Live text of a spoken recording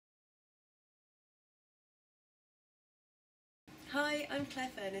Hi, I'm Clare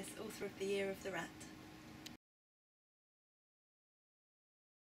Furniss, author of The Year of the Rat.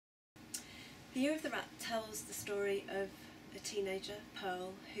 The Year of the Rat tells the story of a teenager,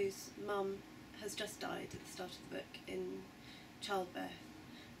 Pearl, whose mum has just died at the start of the book in childbirth,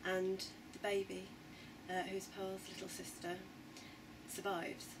 and the baby, who's Pearl's little sister,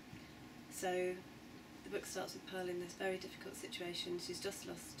 survives. So the book starts with Pearl in this very difficult situation. She's just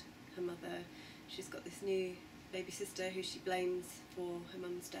lost her mother. She's got this new baby sister who she blames for her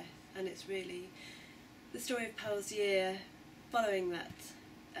mum's death, and it's really the story of Pearl's year following that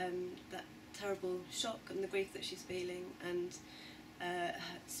terrible shock and the grief that she's feeling, and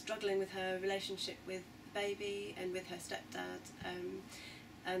struggling with her relationship with the baby and with her stepdad,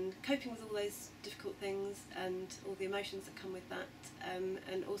 and coping with all those difficult things and all the emotions that come with that,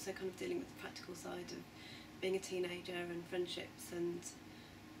 and also kind of dealing with the practical side of being a teenager and friendships and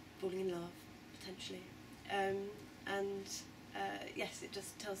falling in love, potentially. Yes, it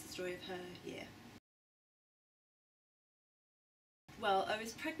just tells the story of her year. Well, I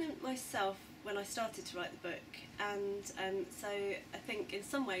was pregnant myself when I started to write the book, and so I think in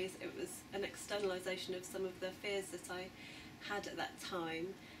some ways it was an externalisation of some of the fears that I had at that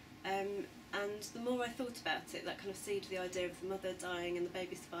time. And the more I thought about it, that kind of seed, the idea of the mother dying and the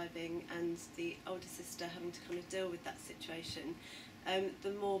baby surviving and the older sister having to kind of deal with that situation,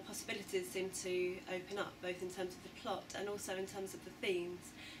 the more possibilities seem to open up, both in terms of the plot and also in terms of the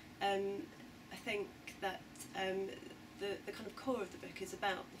themes. I think that the kind of core of the book is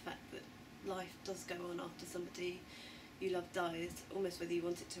about the fact that life does go on after somebody you love dies, almost whether you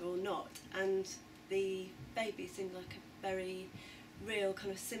want it to or not, and the baby seemed like a very real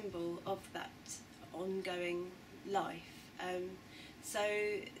kind of symbol of that ongoing life. So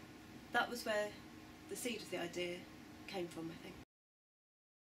that was where the seed of the idea came from, I think.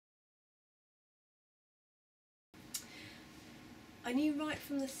 I knew right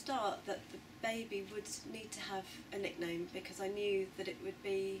from the start that the baby would need to have a nickname, because I knew that it would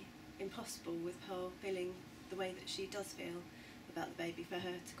be impossible with Pearl feeling the way that she does feel about the baby for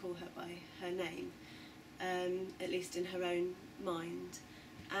her to call her by her name, at least in her own mind.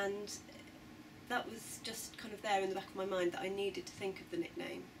 And that was just kind of there in the back of my mind, that I needed to think of the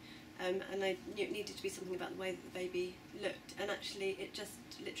nickname, and I knew it needed to be something about the way that the baby looked. And actually it just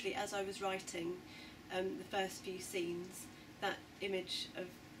literally, as I was writing the first few scenes, that image of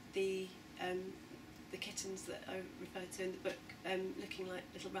the kittens that I referred to in the book looking like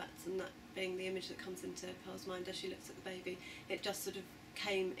little rats, and that being the image that comes into Pearl's mind as she looks at the baby, it just sort of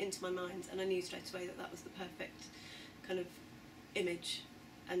came into my mind, and I knew straight away that that was the perfect kind of image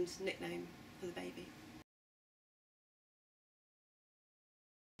and nickname for the baby.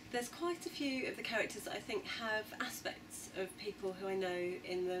 There's quite a few of the characters that I think have aspects of people who I know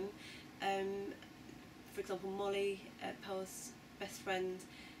in them. For example, Molly, Pearl's best friend,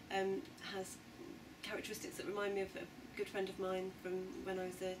 has characteristics that remind me of a good friend of mine from when I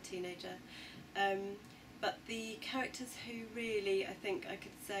was a teenager. But the characters who really, I think I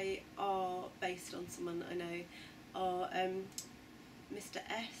could say, are based on someone that I know are Mr.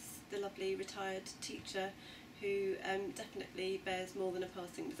 S, the lovely retired teacher, who definitely bears more than a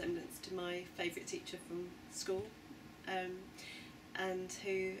passing resemblance to my favourite teacher from school, and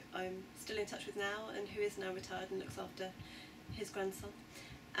who I'm still in touch with now, and who is now retired and looks after his grandson.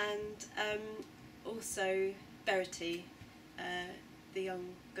 And also Verity, the young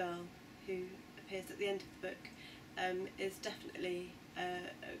girl who appears at the end of the book, is definitely a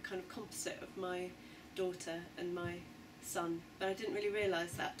kind of composite of my daughter and my son, but I didn't really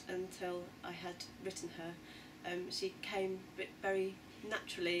realise that until I had written her. She came very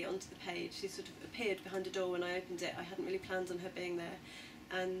naturally onto the page. She sort of appeared behind a door when I opened it. I hadn't really planned on her being there,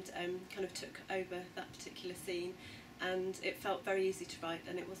 and kind of took over that particular scene, and it felt very easy to write.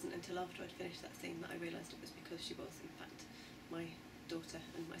 And it wasn't until after I'd finished that scene that I realised it was because she was in fact my daughter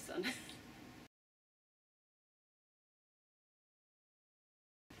and my son.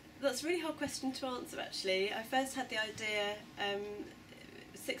 That's a really hard question to answer, actually. I first had the idea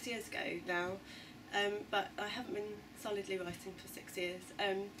 6 years ago now, but I haven't been solidly writing for 6 years.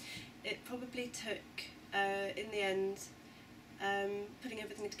 It probably took, in the end, putting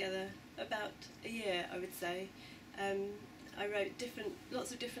everything together, about a year, I would say. I wrote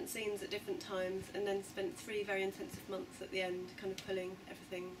lots of different scenes at different times, and then spent 3 very intensive months at the end kind of pulling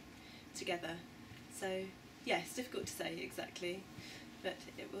everything together. So yeah, it's difficult to say exactly, but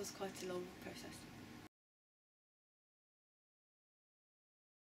it was quite a long process.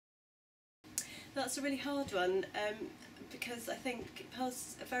 That's a really hard one, because I think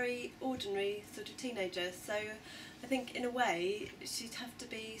Pearl's a very ordinary sort of teenager, so I think in a way she'd have to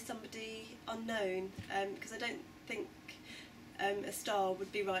be somebody unknown, because I don't think a star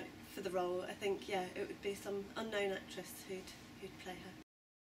would be right for the role. I think, yeah, it would be some unknown actress who'd play her.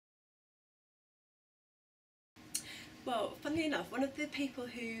 Well, funnily enough, one of the people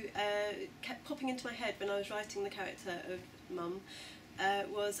who kept popping into my head when I was writing the character of Mum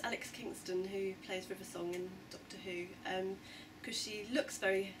was Alex Kingston, who plays River Song in Doctor Who, because she looks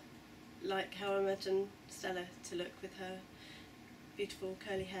very like how I imagine Stella to look, with her beautiful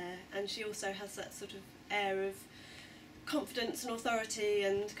curly hair, and she also has that sort of air of confidence and authority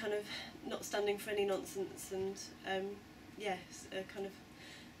and kind of not standing for any nonsense, and yes, a kind of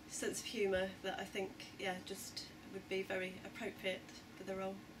sense of humour that I think, yeah, just would be very appropriate for the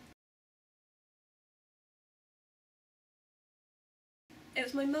role. It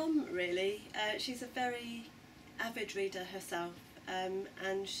was my mum, really. She's a very avid reader herself,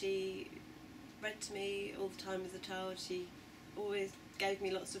 and she read to me all the time as a child. She always gave me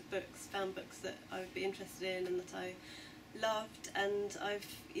lots of books, found books that I would be interested in and that I loved, and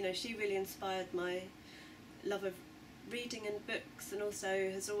she really inspired my love of reading and books, and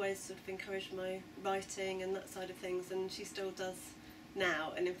also has always sort of encouraged my writing and that side of things, and she still does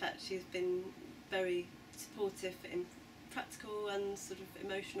now, and in fact she's been very supportive in practical and sort of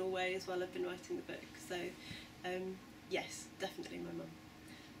emotional ways while I've been writing the book. So yes, definitely my mum.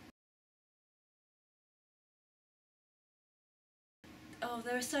 Oh,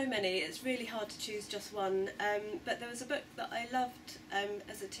 there are so many, it's really hard to choose just one, but there was a book that I loved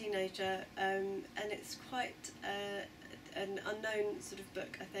as a teenager, and it's quite an unknown sort of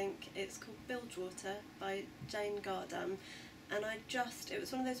book, I think. It's called Bilgewater by Jane Gardam, and it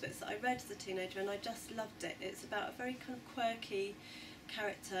was one of those books that I read as a teenager and I just loved it. It's about a very kind of quirky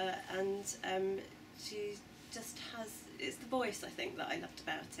character, and she just it's the voice, I think, that I loved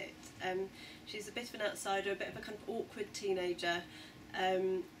about it. She's a bit of an outsider, a bit of a kind of awkward teenager,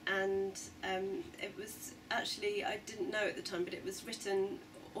 and it was actually, I didn't know at the time, but it was written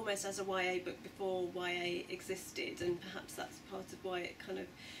almost as a YA book before YA existed, and perhaps that's part of why it kind of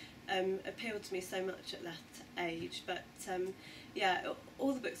appealed to me so much at that age. But yeah,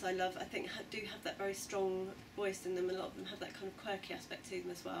 all the books I love, I think, do have that very strong voice in them, and a lot of them have that kind of quirky aspect to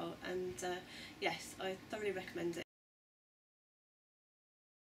them as well, and yes, I thoroughly recommend it.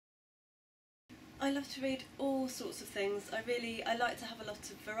 I love to read all sorts of things. I like to have a lot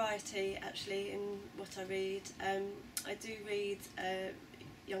of variety, actually, in what I read. I do read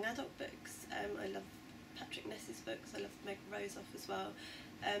young adult books. I love Patrick Ness's books. I love Meg Rosoff as well.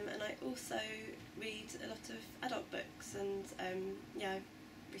 And I also read a lot of adult books, and yeah, I've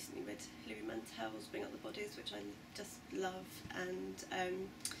recently read Hilary Mantel's Bring Up the Bodies, which I just love, and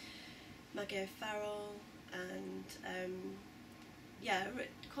Maggie O'Farrell, and yeah,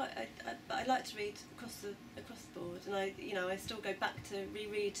 but I like to read across the board, and I still go back to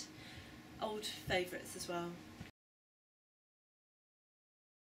reread old favourites as well.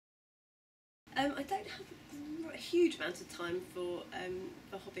 I don't have a huge amount of time for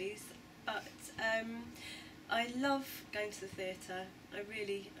hobbies, but I love going to the theatre. I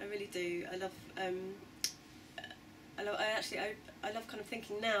really do. I love kind of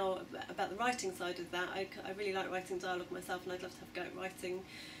thinking now about the writing side of that. I really like writing dialogue myself, and I'd love to have a go at writing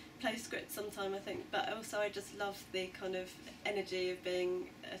play scripts sometime, I think. But also I just love the kind of energy of being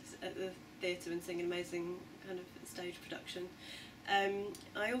at the theatre and seeing an amazing kind of stage production.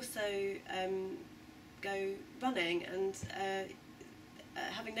 I also go running, and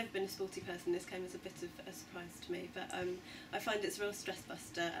having never been a sporty person, this came as a bit of a surprise to me, but I find it's a real stress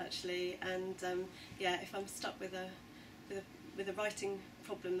buster, actually, and yeah, if I'm stuck with a writing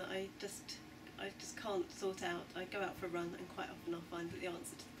problem that I just can't sort out, I go out for a run, and quite often I'll find that the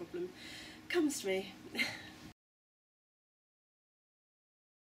answer to the problem comes to me.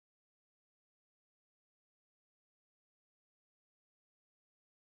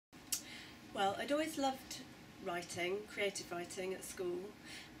 Well, I'd always loved writing, creative writing at school,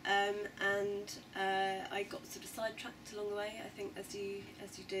 and I got sort of sidetracked along the way, I think, as you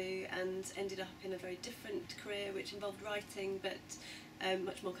do, and ended up in a very different career which involved writing, but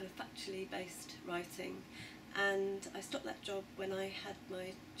much more kind of factually based writing. And I stopped that job when I had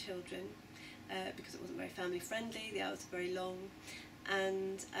my children, because it wasn't very family friendly, the hours were very long,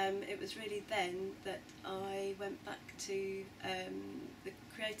 and it was really then that I went back to the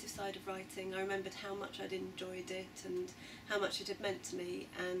creative side of writing. I remembered how much I'd enjoyed it and how much it had meant to me,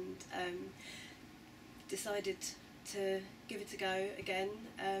 and decided to give it a go again.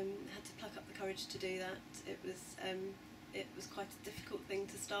 Had to pluck up the courage to do that. It was quite a difficult thing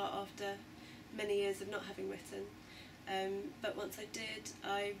to start after many years of not having written. But once I did,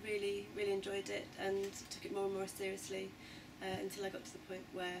 I really enjoyed it and took it more and more seriously, until I got to the point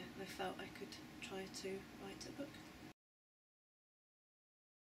where I felt I could try to write a book.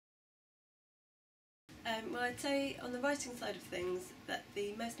 Well, I'd say on the writing side of things that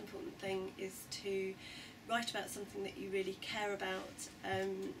the most important thing is to write about something that you really care about,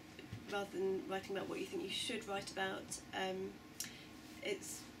 rather than writing about what you think you should write about.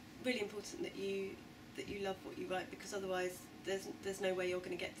 It's really important that you love what you write, because otherwise there's no way you're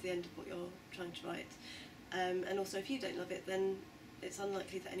going to get to the end of what you're trying to write. And also, if you don't love it, then it's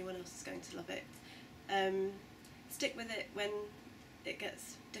unlikely that anyone else is going to love it. Stick with it when it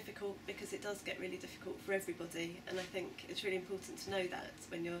gets difficult, because it does get really difficult for everybody, and I think it's really important to know that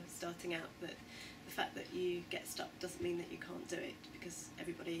when you're starting out, that the fact that you get stuck doesn't mean that you can't do it, because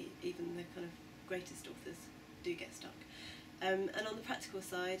everybody, even the kind of greatest authors, do get stuck. And on the practical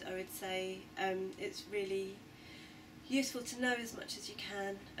side, I would say it's really useful to know as much as you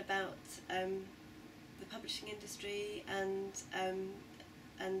can about the publishing industry and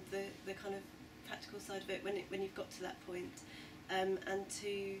the kind of practical side of it when you've got to that point, and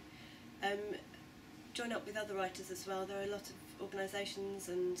to join up with other writers as well. There are a lot of organisations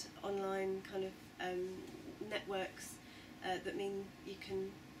and online kind of networks that mean you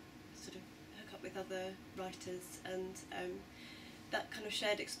can sort of hook up with other writers, and that kind of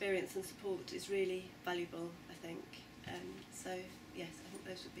shared experience and support is really valuable, I think. So yes, I think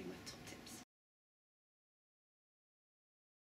those would be my top tips.